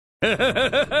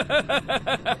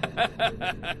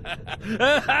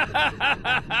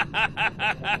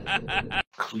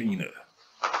Cleaner.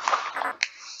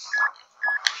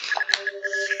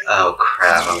 Oh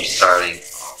crap, I'm starting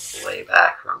all the way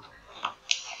back from...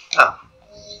 Oh.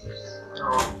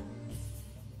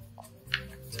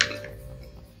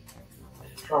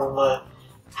 From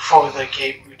before the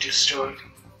gate we destroyed.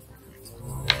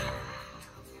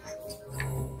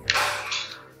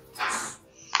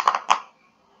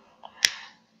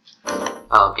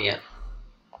 I'll be in.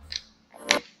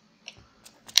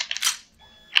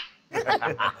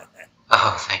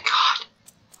 Oh, thank God.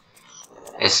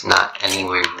 It's not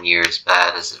anywhere near as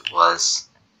bad as it was.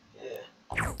 Yeah.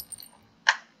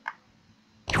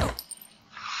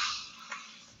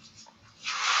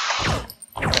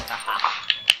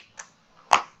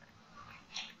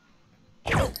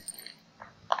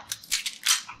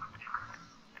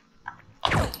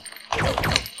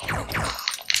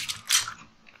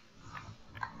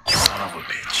 Son of a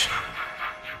bitch.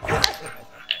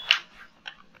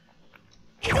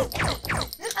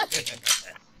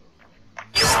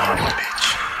 Son of a bitch.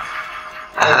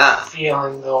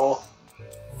 Feeling though.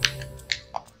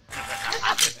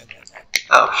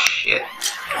 Oh shit.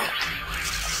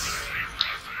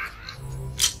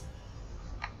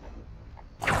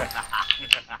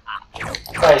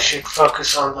 I should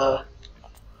focus on the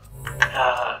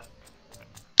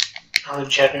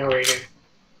generator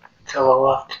to the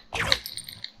left.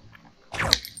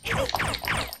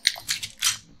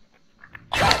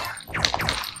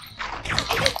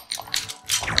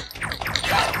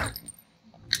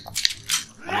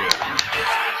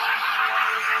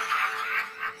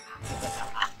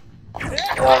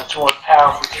 It's one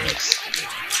powerful case.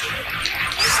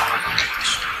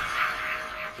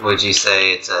 Would you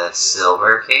say it's a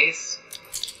silver case?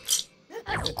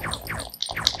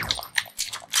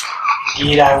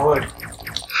 Indeed, I would.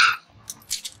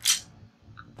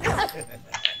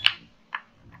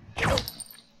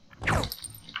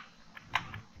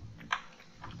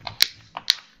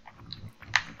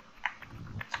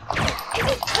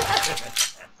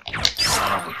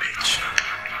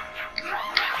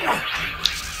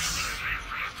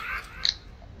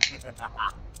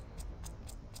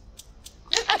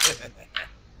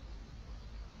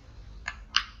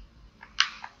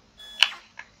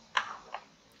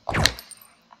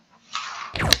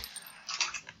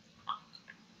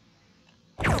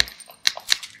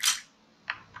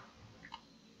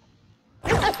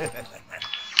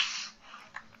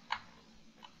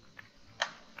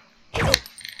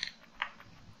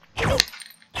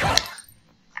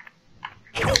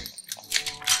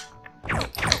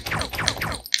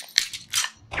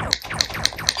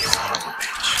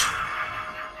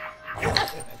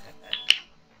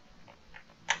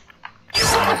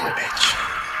 Son of a bitch.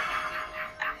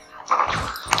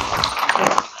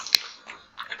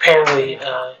 Apparently,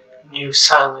 new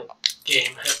Silent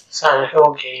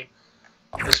Hill game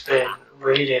has been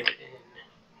rated in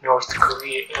North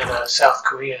Korea and South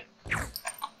Korea.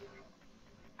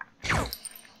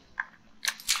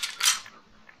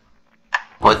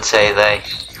 Would say they.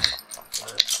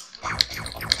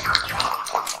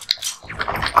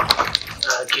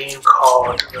 A game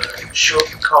called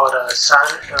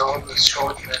Silent Hill: The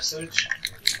Short Message.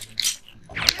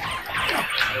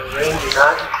 The rating did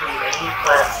not include any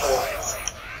platforms.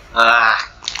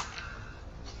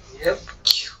 Yep.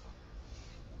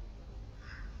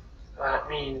 That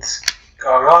means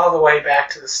going all the way back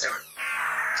to the start.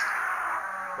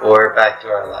 Or back to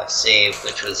our last save,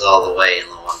 which was all the way in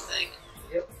the one thing.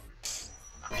 Yep.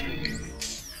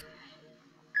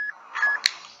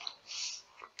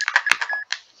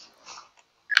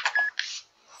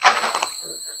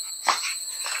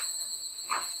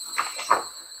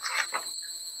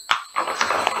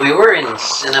 We were in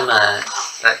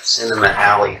that cinema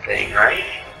alley thing, right?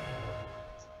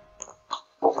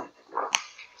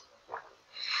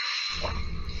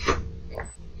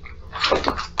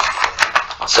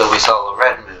 So we saw the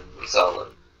red moon, we saw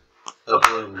the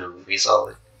blue moon, we saw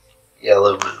the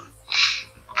yellow moon.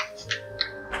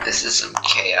 This is some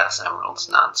Chaos Emeralds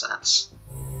nonsense.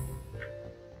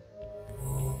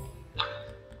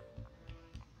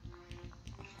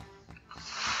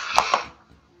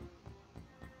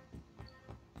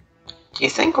 Do you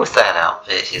think with that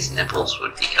outfit his nipples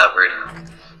would be covered?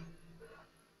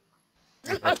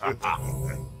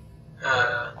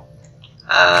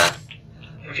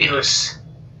 If he was...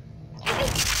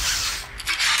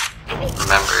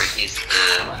 Remember, he's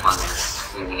the one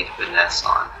we need finesse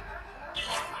on.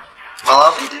 Well,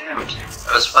 I'll be damned.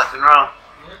 I was fucking wrong.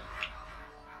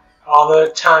 All the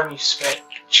time you spent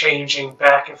changing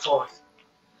back and forth.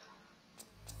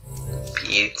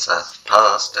 pizza,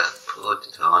 pasta, put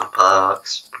it on a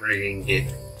box, bring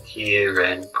it here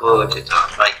and put it on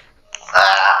my...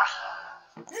 Ah!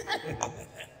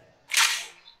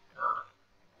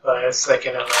 But I was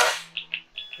thinking of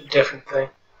a different thing.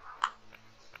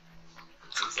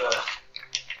 This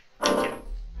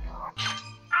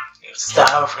is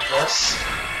style for this.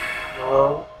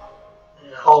 Below,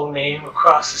 and a whole name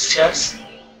across his chest.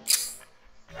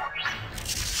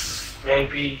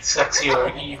 Maybe sexy or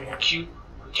even cute.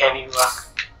 Can he rock?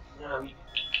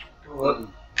 Wear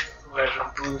the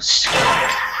blue shirt.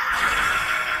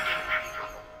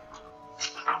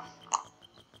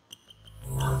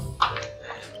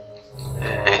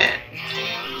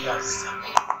 Yes.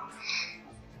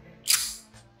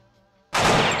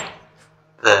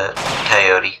 The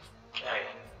coyote.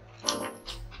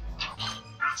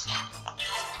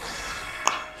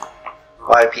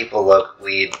 Why people love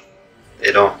weed?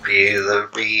 They don't feel the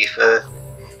reefer.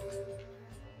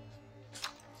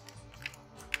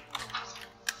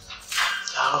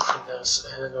 This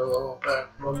and a little back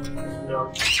look,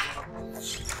 But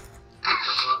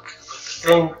the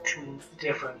thing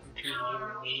different between you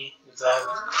and me is that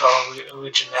it's called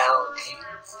originality.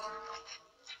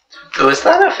 Was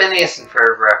that a Phineas and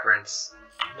Ferb reference?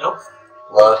 Nope.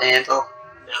 Love handle?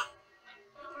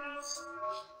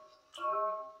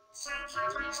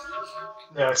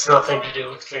 No, it's nothing to do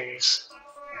with fingers.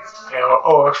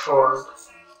 Or for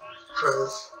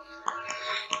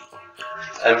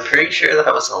I'm pretty sure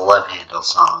that was a Love Handle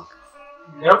song.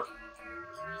 Nope.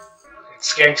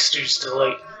 It's Gangster's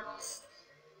Delight.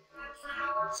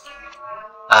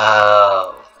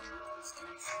 Oh.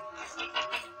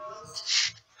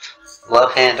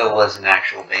 Love Handle was an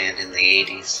actual band in the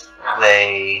 80s.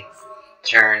 They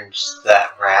turned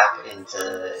that rap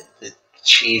into the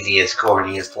cheesiest,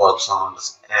 corniest love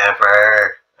songs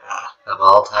ever of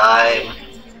all time.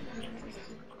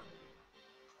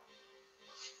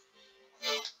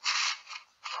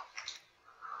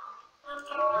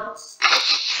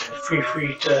 Feel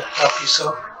free to help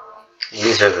yourself.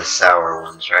 These are the sour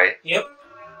ones, right? Yep.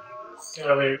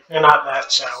 They're not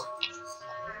that sour.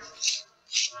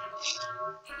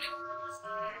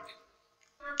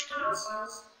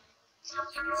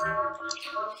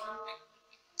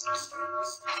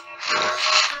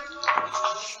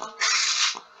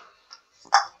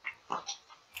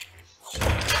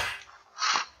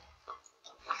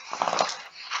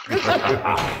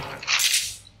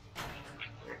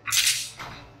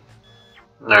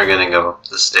 They're gonna go up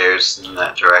the stairs in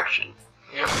that direction.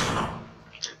 Yep.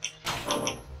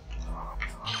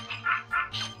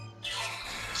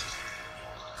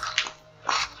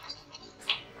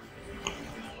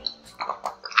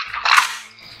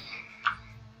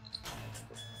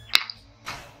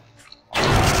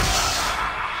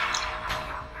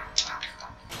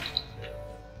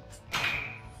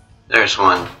 There's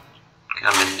one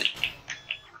coming.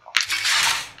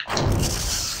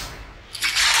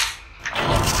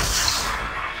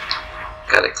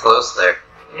 Got it close there.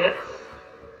 Yep.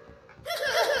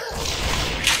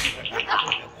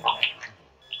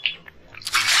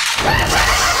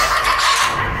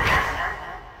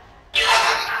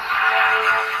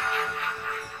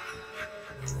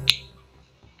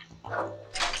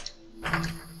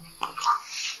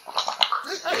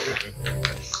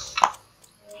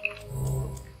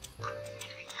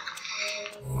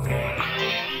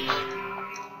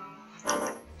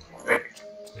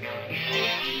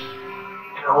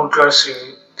 An old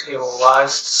dressing table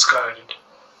lies discarded.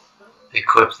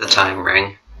 Equip the time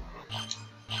ring.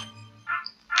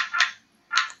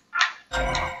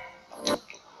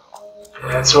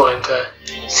 That's one to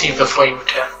see the flavor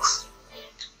text.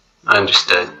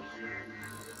 Understood.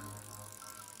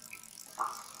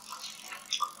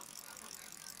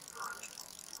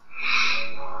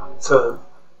 So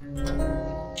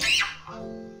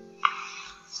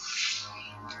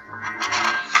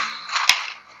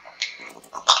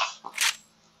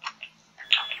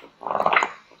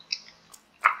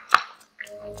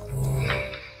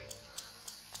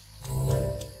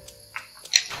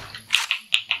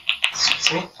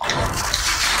excuse me.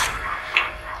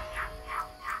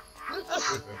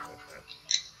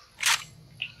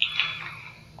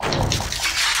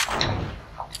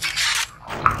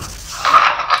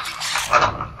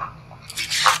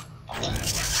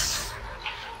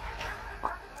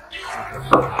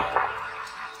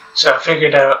 So I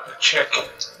figured out a trick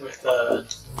with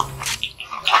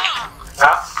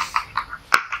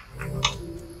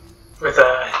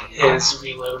his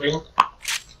reloading.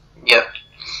 Yep.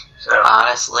 So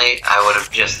Honestly, I would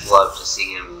have just loved to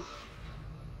see him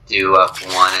do up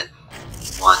one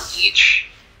each.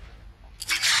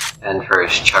 And for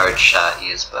his charge shot,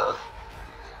 use both.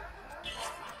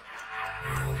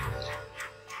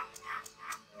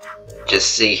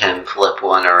 Just see him flip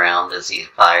one around as he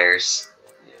fires.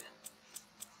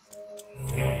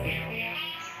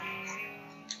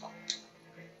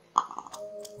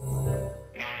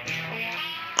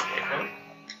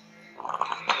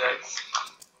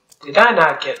 Did I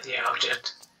not get the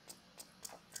object?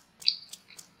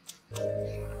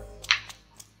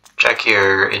 Check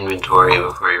your inventory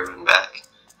before you run back.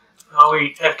 Oh,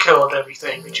 I killed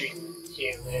everything between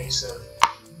here and there, so...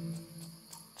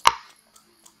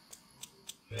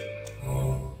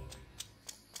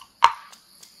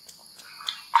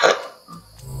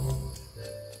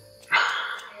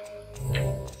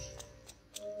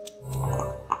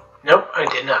 Nope, I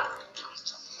did not.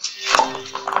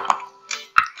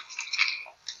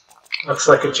 Looks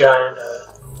like a giant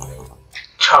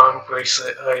charm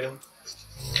bracelet item.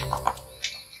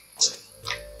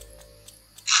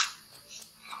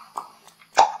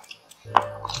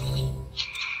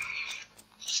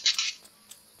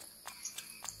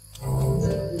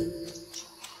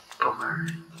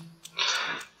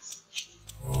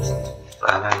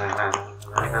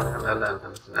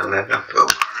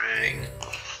 Boomerang.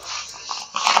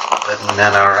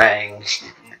 Banana-rang.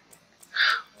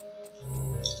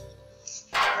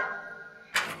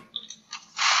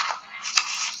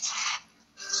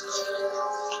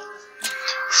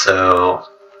 So,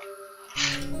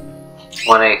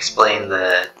 want to explain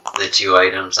the two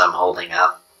items I'm holding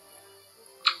up?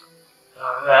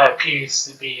 That appears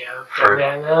to be a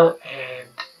banana and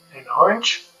an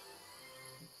orange.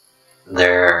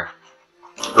 They're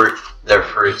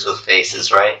fruits with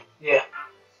faces, right? Yeah.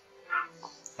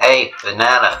 Hey,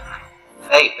 banana.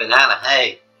 Hey, banana.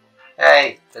 Hey.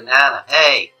 Hey, banana.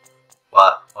 Hey.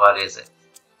 What is it?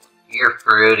 You're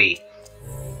fruity.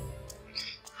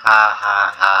 Ha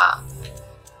ha ha.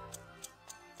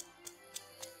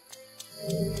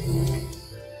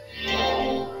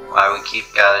 Why we keep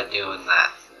gotta doing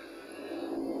that?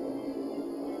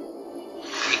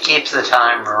 He keeps the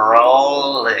time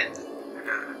rolling.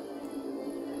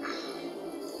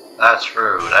 That's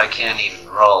rude. I can't even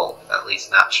roll. At least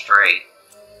not straight.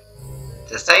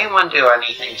 Does anyone do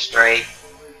anything straight?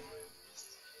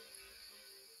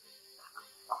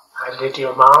 I did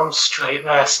your mom straight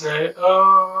last night.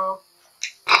 Oh.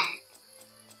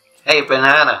 Hey,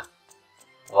 banana.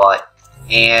 What?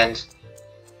 And...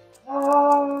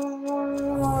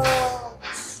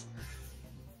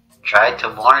 Tried to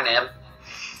warn him.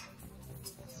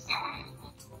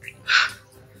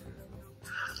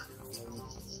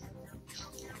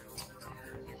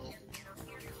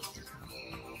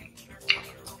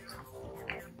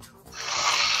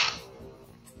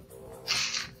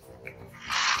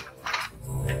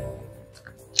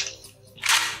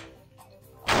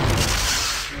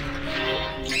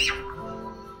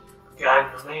 God,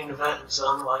 the main event is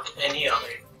unlike any other.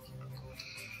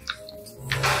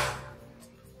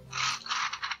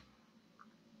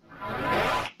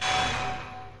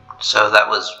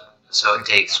 So it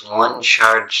takes one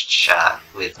charged shot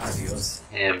with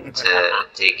him to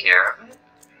take care of it.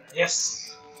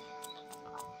 Yes.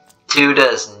 2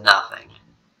 does nothing.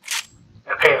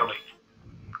 Apparently.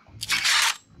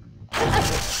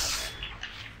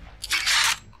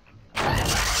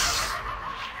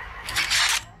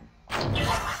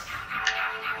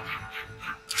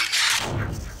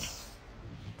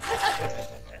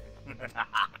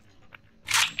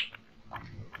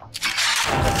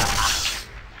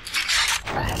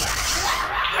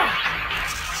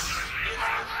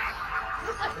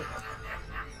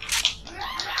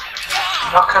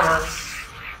 How can I?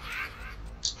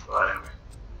 Whatever.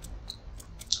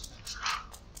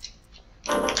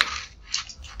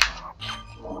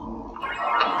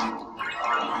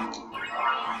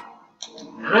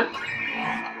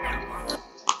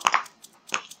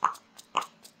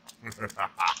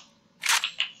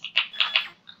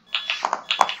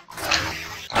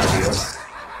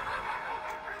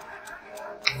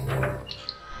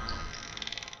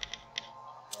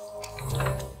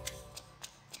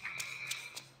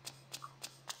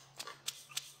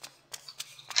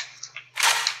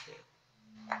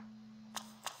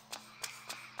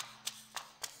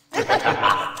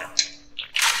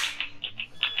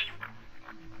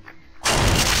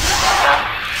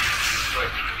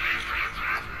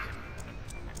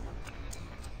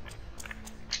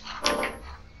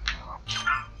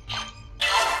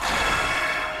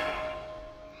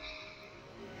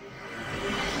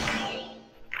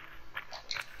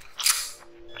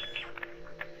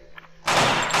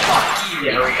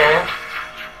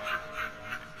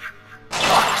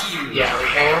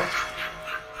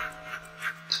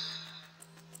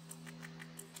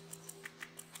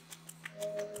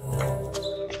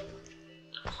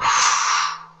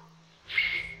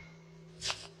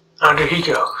 Here he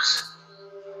goes.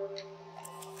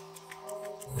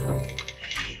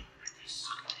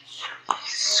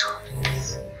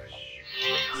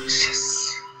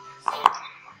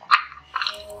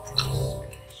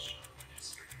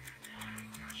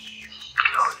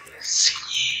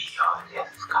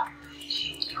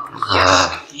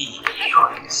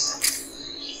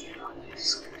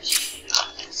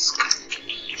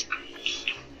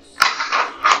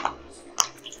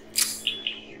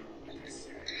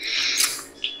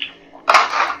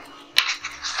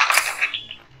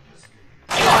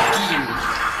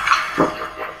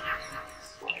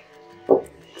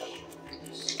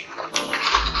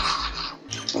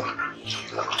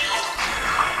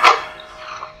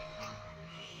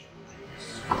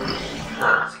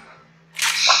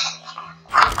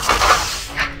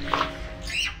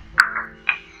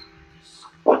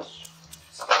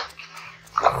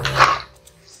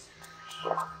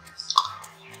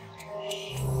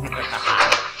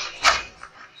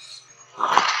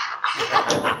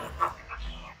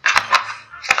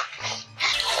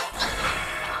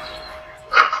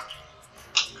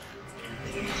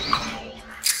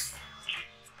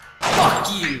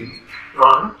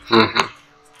 One.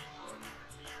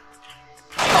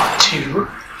 Two.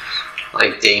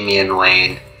 Like Damian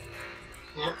Wayne.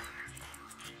 Yeah.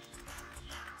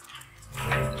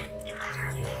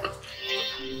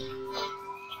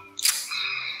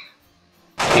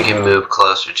 You can move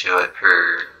closer to it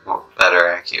for better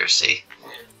accuracy.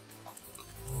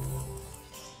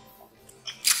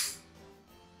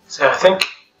 So I think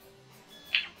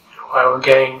why we're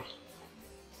getting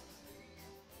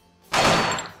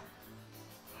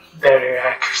better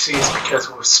accuracy is because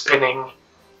we're spinning.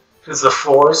 Because the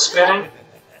 4 is spinning.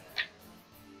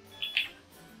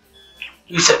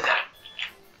 You said that.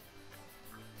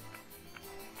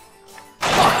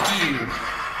 Fuck you.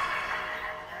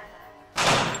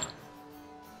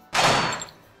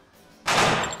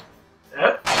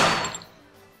 Yep.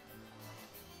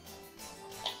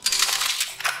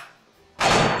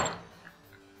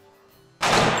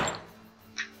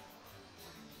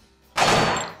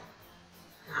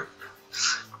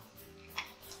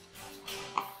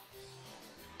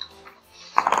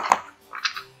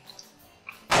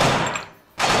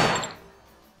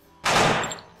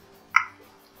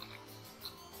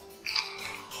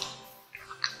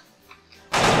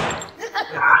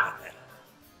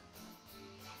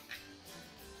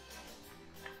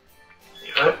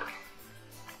 Yep.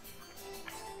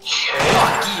 Okay.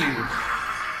 Fuck you.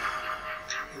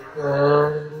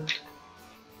 And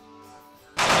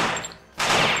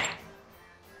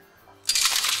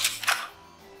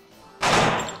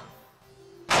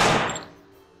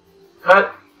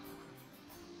what?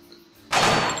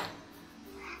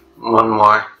 One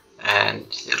more, and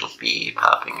it'll be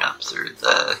popping up through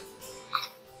the...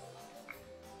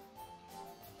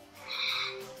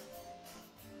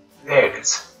 There it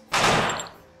is.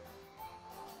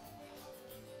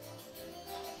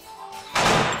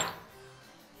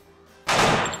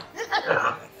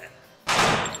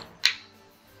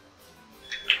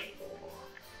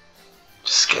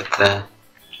 Just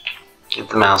get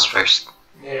the mouse first.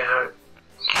 Yeah.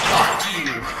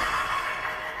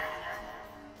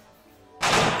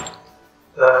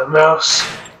 The mouse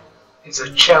is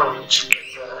a challenge.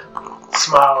 The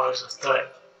smile is a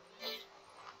threat.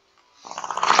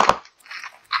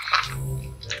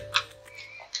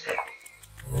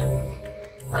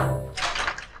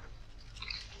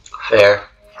 Fair.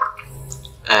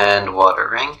 And water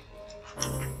ring.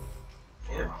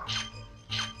 Yeah.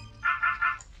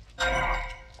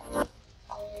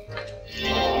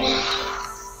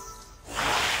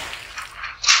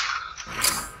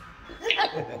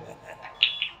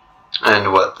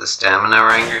 And what, the stamina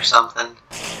ring or something?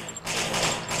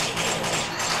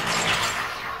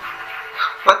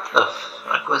 What the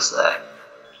fuck was that?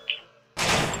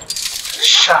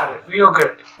 Shot it real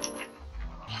good.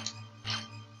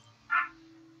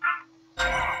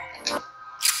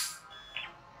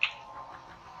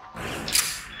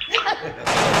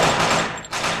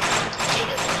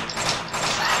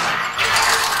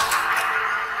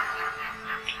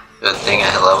 Good thing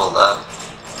I leveled up.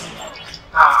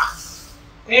 Ah.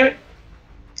 Damn it.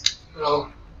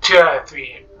 Well, 2 out of 3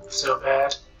 ain't so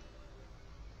bad.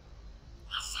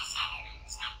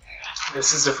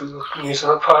 This is a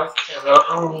amusement park, and I've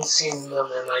only seen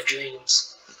them in my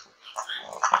dreams.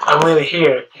 I'm really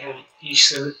here in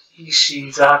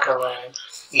Ishizaka Land.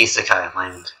 Isekai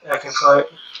land. I can fly.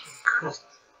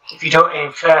 If you don't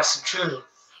aim fast and true,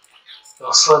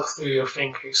 they'll slip through your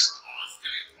fingers.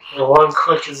 And one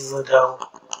click is the dome.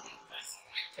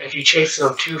 If you chase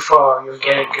them too far, you'll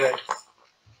get it good.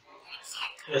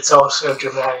 It's also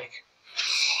dramatic.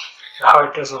 The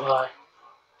heart doesn't lie.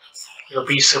 You'll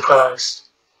be surprised.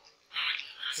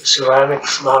 The ceramic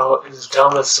smile is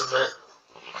dumb as cement.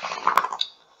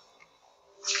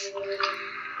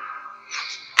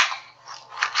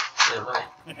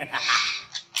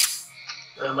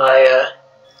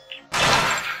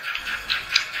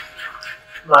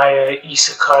 My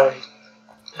isekai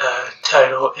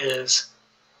title is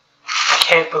I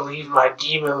can't believe my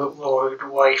demon lord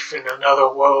wife in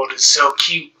another world is so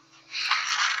cute.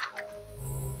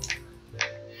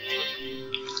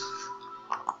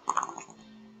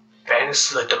 Banish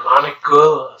the demonic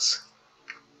gorillas.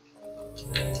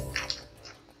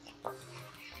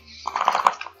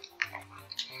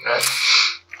 Right.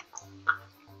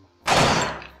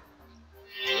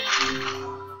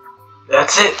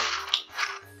 That's it.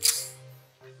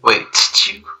 Wait, did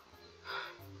you?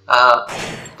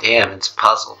 Damn, it's a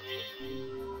puzzle.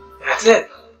 That's it.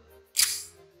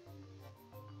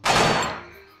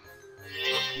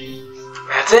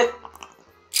 That's it.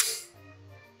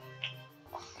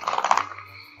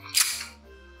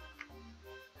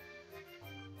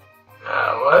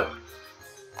 What?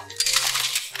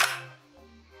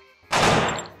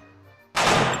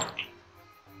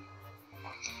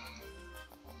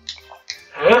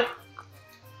 Huh?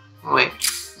 Wait.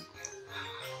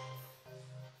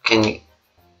 Can you...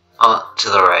 to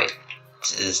the right.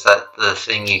 Is that the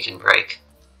thing you can break?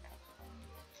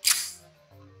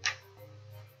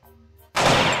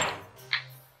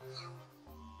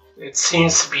 It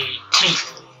seems to be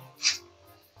teeth.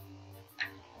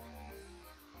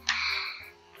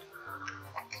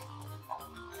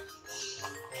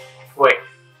 Wait.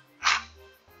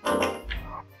 Wait.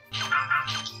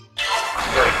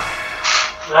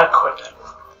 Not quite that one.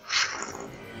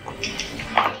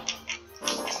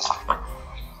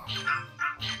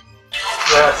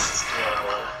 That's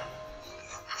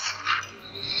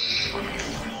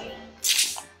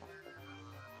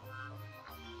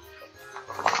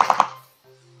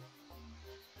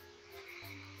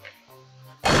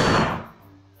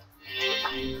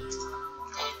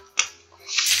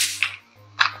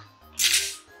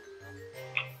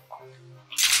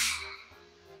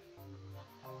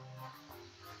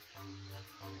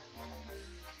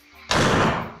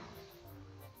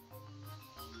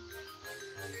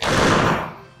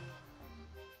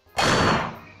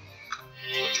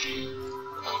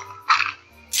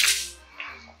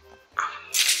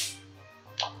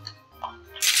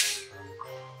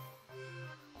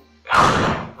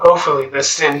hopefully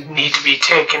this didn't need to be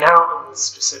taken out in a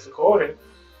specific order,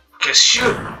 because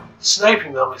shoot,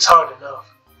 sniping them is hard enough.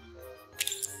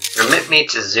 Permit me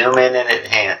to zoom in and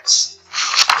enhance.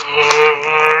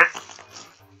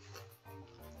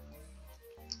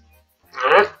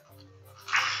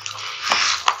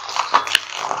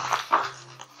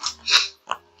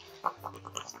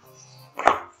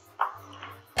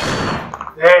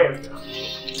 There we go.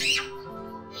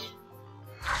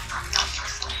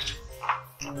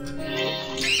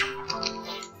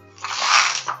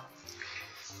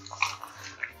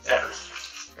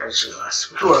 There's your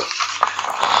last one.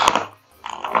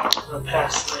 We're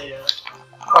past the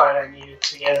part I needed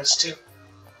to get us to.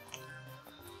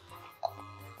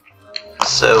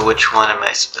 So which one am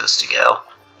I supposed to go?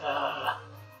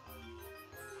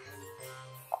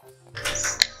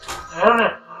 I don't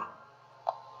know.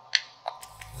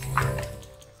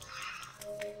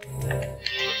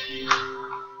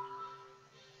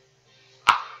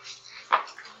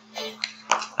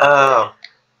 Oh.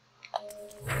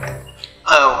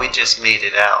 Oh, we just made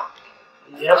it out.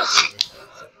 Yep.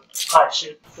 Alright,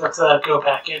 shoot. Let's go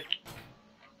back in.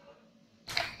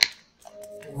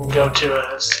 And we'll go to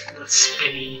the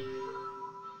spinny.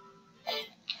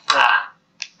 Ah.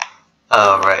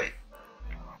 Oh, right.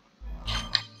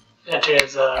 Enter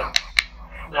his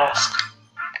mask.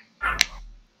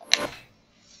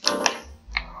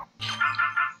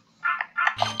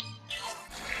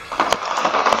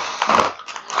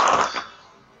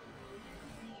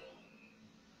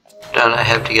 Don't I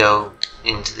have to go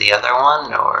into the other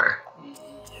one, or?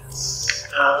 Yes.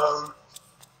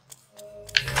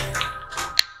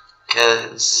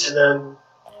 Because... And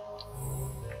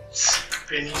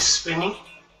then spinny.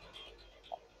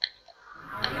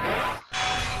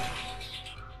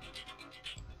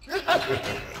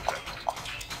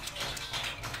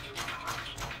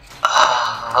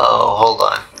 Oh, hold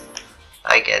on.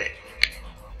 I get it.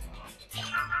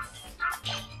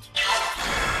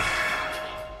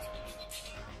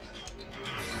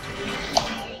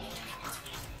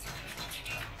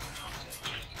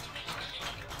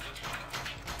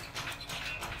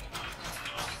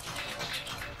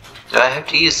 Do I have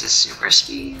to use the super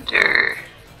speed, or...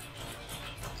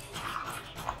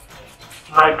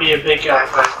 Might be a big guy,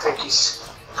 but I think he's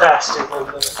faster than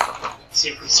the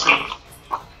super speed.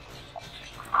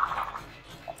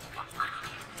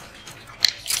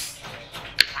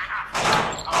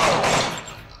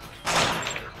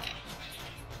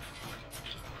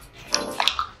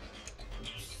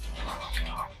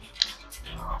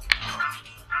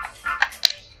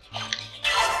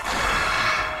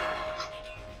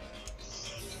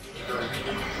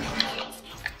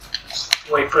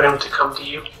 Wait for him to come to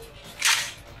you.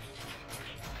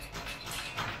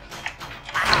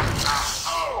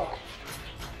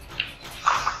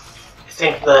 I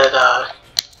think that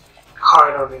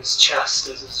heart on his chest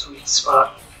is a sweet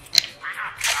spot.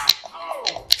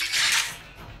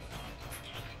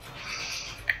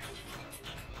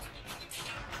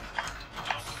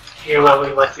 You're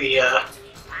probably like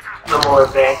the more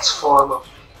advanced form of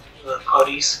the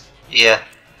putties. Yeah.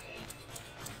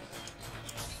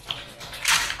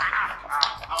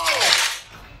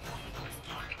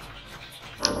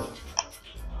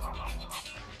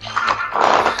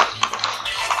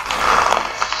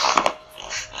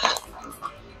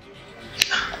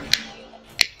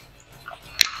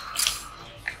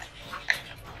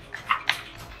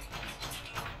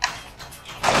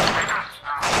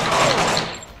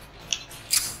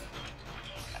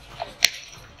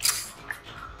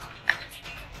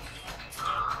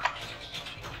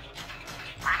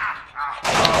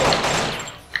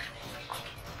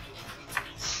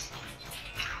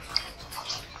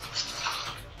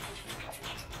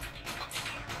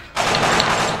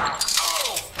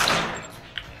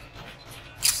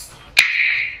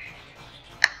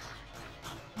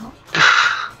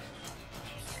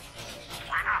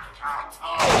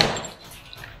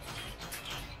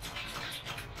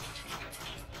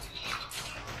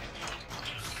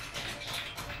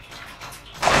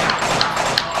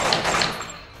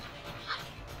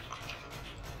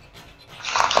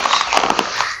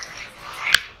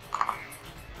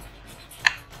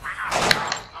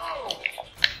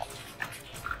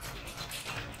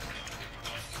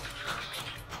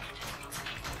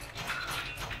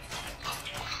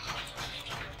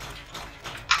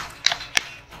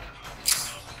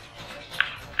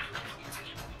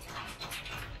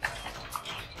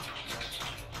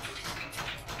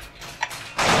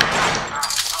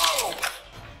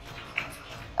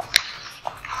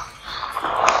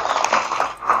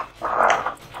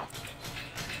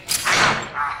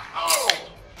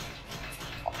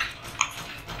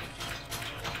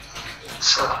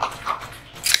 So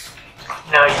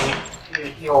now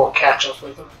you'll catch up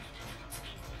with him.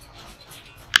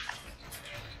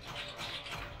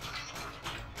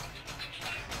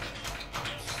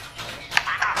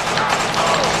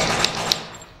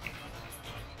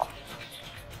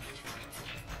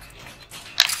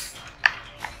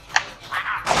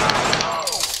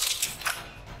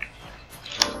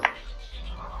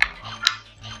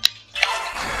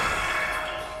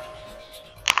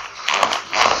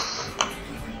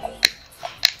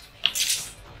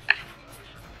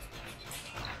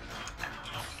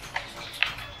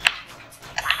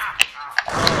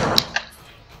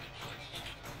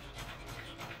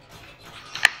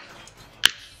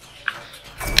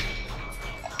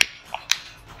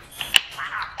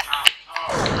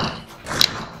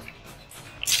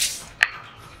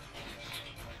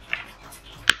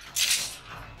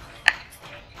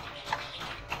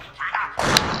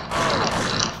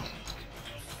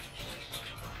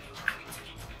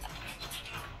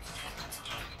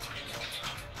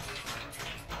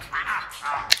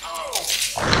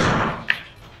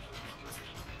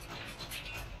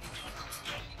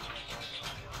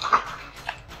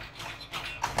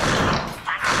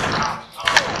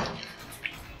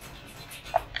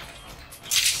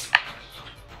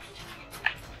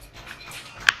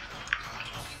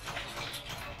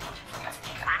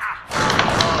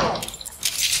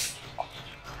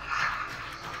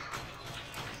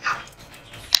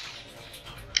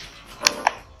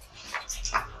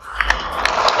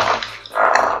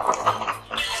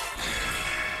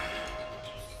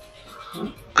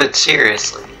 But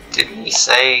seriously, didn't he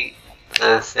say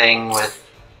the thing with...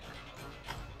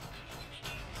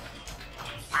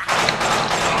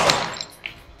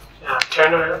 Now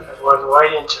turn around and run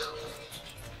right into him.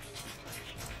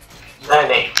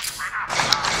 Then aim.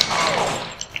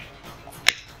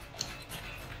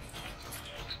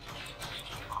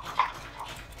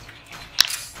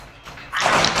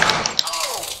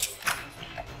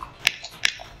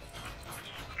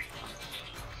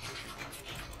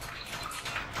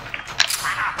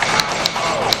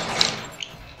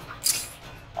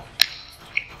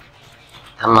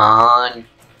 Come on,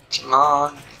 come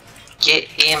on, get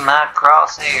in my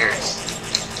crosshairs.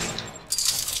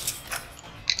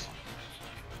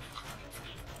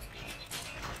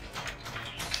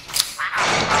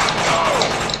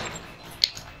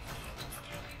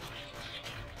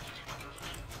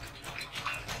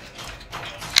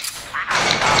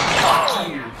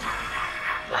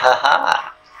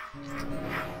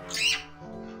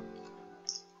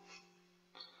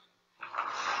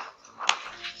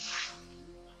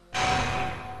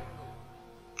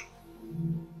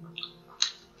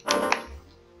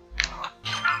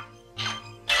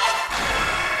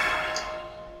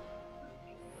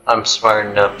 I'm smart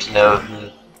enough to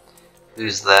know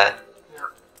whose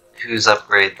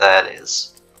upgrade that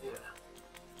is. Yeah.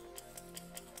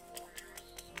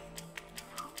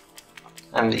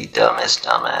 I'm the dumbest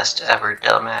dumbass to ever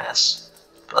dumbass,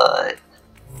 but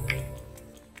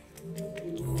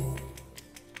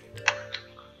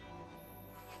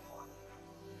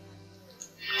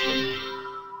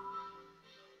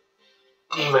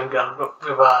Demon gun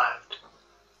revived.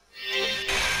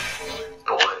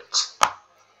 Bullets.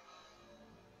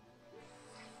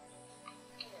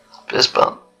 fist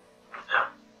bump.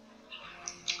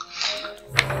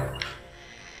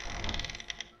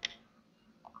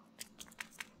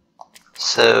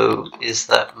 So, is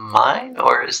that mine,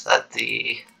 or is that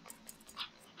the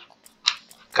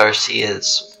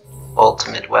Garcia's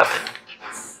ultimate weapon?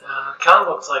 Kind of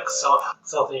looks like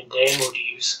something Dan would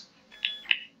use.